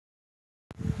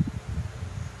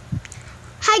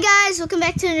Hi guys, welcome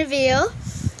back to another video.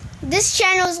 This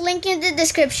channel is linked in the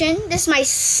description. This is my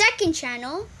second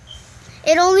channel.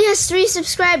 It only has 3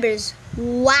 subscribers.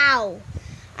 Wow.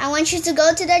 I want you to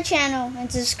go to that channel and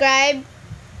subscribe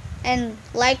and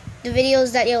like the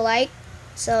videos that you like.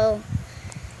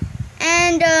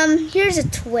 Here's a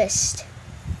twist.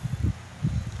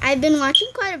 I've been watching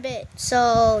quite a bit,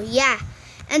 so yeah.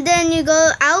 And then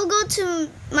I'll go to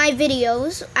my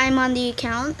videos. I'm on the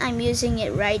account. I'm using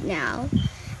it right now.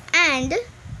 And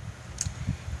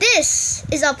this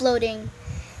is uploading.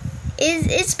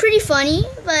 It's pretty funny,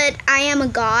 but I am a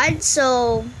god,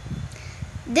 so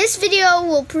this video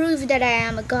will prove that I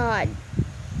am a god.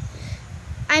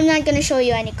 I'm not gonna show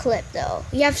you any clip though.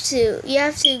 You have to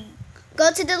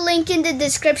go to the link in the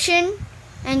description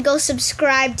and go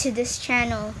subscribe to this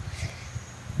channel.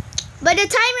 By the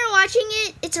time you're watching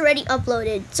it, it's already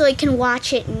uploaded, so you can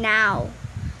watch it now.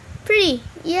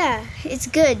 Yeah, it's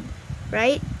good,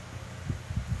 right?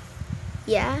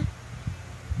 Yeah.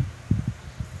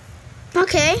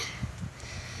 Okay.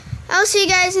 I'll see you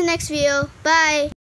guys in the next video. Bye.